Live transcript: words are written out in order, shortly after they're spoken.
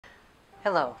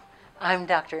Hello, I'm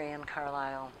Dr. Ann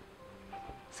Carlisle,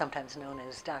 sometimes known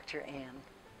as Dr. Ann.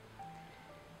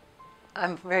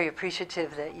 I'm very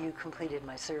appreciative that you completed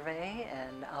my survey,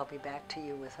 and I'll be back to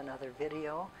you with another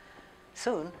video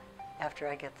soon after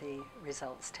I get the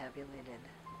results tabulated.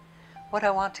 What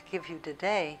I want to give you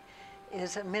today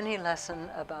is a mini lesson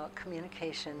about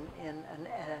communication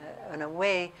in a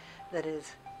way that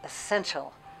is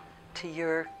essential to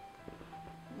your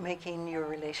making your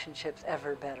relationships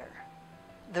ever better.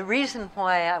 The reason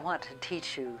why I want to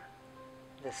teach you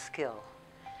this skill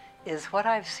is what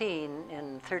I've seen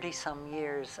in 30-some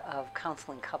years of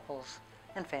counseling couples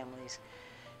and families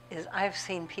is I've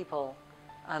seen people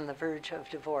on the verge of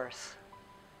divorce,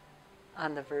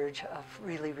 on the verge of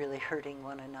really, really hurting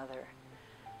one another.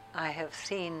 I have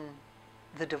seen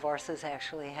the divorces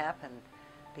actually happen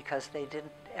because they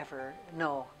didn't ever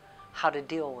know how to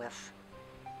deal with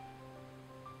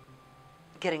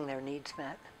getting their needs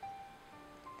met.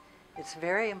 It's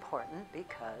very important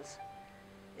because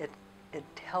it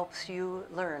helps you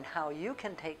learn how you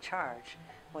can take charge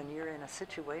when you're in a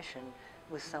situation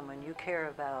with someone you care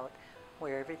about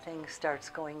where everything starts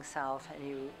going south and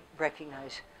you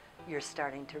recognize you're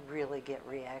starting to really get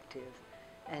reactive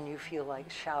and you feel like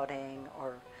shouting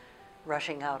or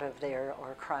rushing out of there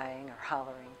or crying or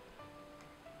hollering.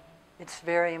 It's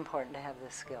very important to have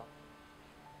this skill.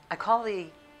 I call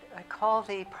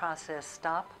the process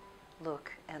stop,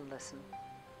 look, and listen.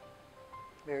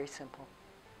 Very simple.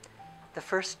 The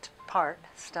first part,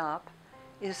 stop,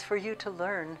 is for you to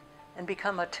learn and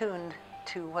become attuned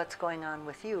to what's going on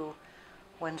with you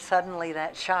when suddenly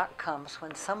that shock comes,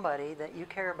 when somebody that you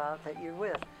care about, that you're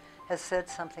with, has said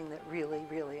something that really,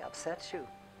 really upsets you.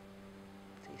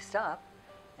 So you stop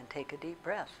and take a deep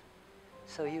breath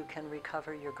so you can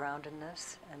recover your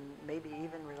groundedness and maybe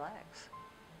even relax.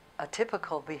 A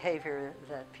typical behavior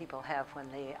that people have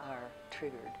when they are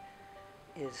triggered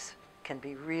can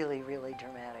be really, really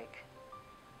dramatic.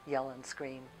 Yell and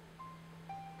scream,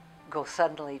 go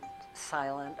suddenly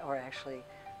silent, or actually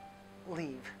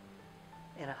leave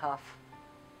in a huff.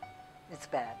 It's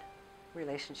bad.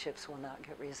 Relationships will not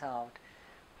get resolved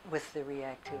with the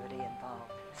reactivity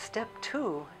involved. Step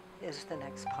 2 is the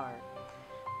next part.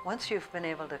 Once you've been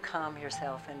able to calm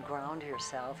yourself and ground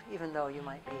yourself, even though you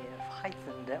might be of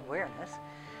heightened awareness,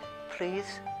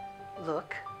 please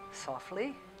look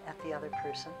softly at the other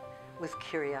person with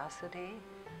curiosity,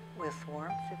 with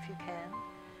warmth if you can,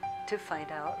 to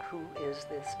find out who is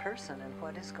this person and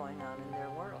what is going on in their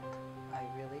world. I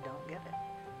really don't get it.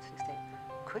 So you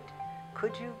say,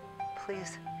 could you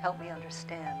please help me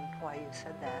understand why you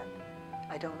said that?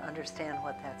 I don't understand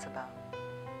what that's about.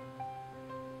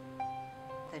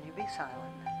 Then you be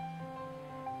silent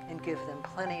and give them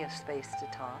plenty of space to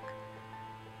talk.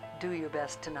 Do your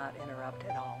best to not interrupt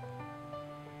at all,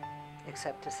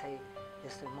 except to say,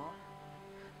 is there more?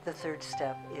 The third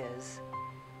step is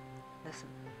listen.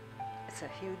 It's a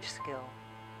huge skill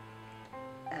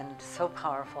and so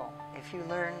powerful. If you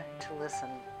learn to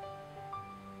listen,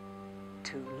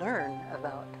 to learn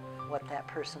about what that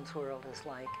person's world is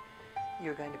like,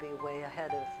 you're going to be way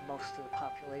ahead of most of the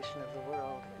population of the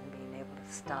world in being able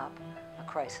to stop a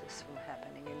crisis from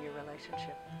happening in your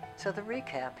relationship. So the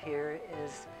recap here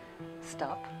is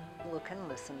stop, look, and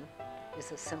listen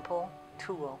is a simple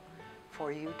tool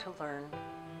for you to learn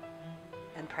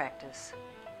and practice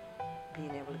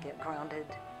being able to get grounded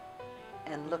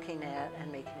and looking at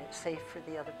and making it safe for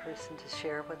the other person to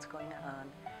share what's going on,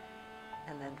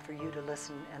 and then for you to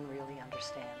listen and really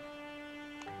understand.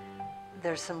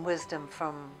 There's some wisdom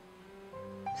from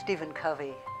Stephen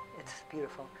Covey. It's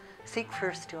beautiful. Seek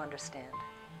first to understand,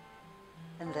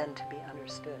 and then to be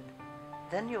understood.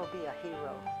 Then you'll be a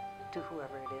hero to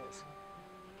whoever it is.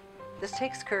 This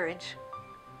takes courage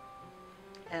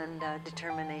and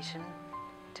determination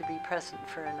to be present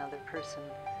for another person.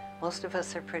 Most of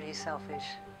us are pretty selfish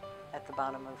at the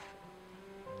bottom of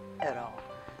it all.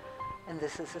 And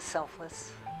this is a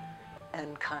selfless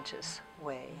and conscious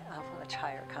way, a much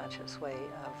higher conscious way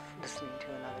of listening to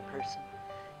another person.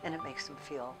 And it makes them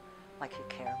feel like you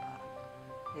care about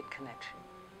them. It connects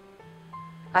you.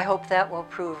 I hope that will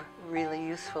prove really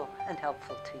useful and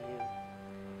helpful to you.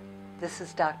 This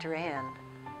is Dr. Ann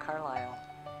Carlisle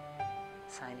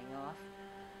signing off.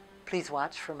 Please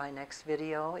watch for my next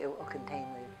video. It will contain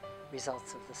the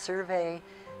results of the survey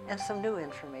and some new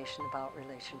information about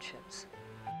relationships.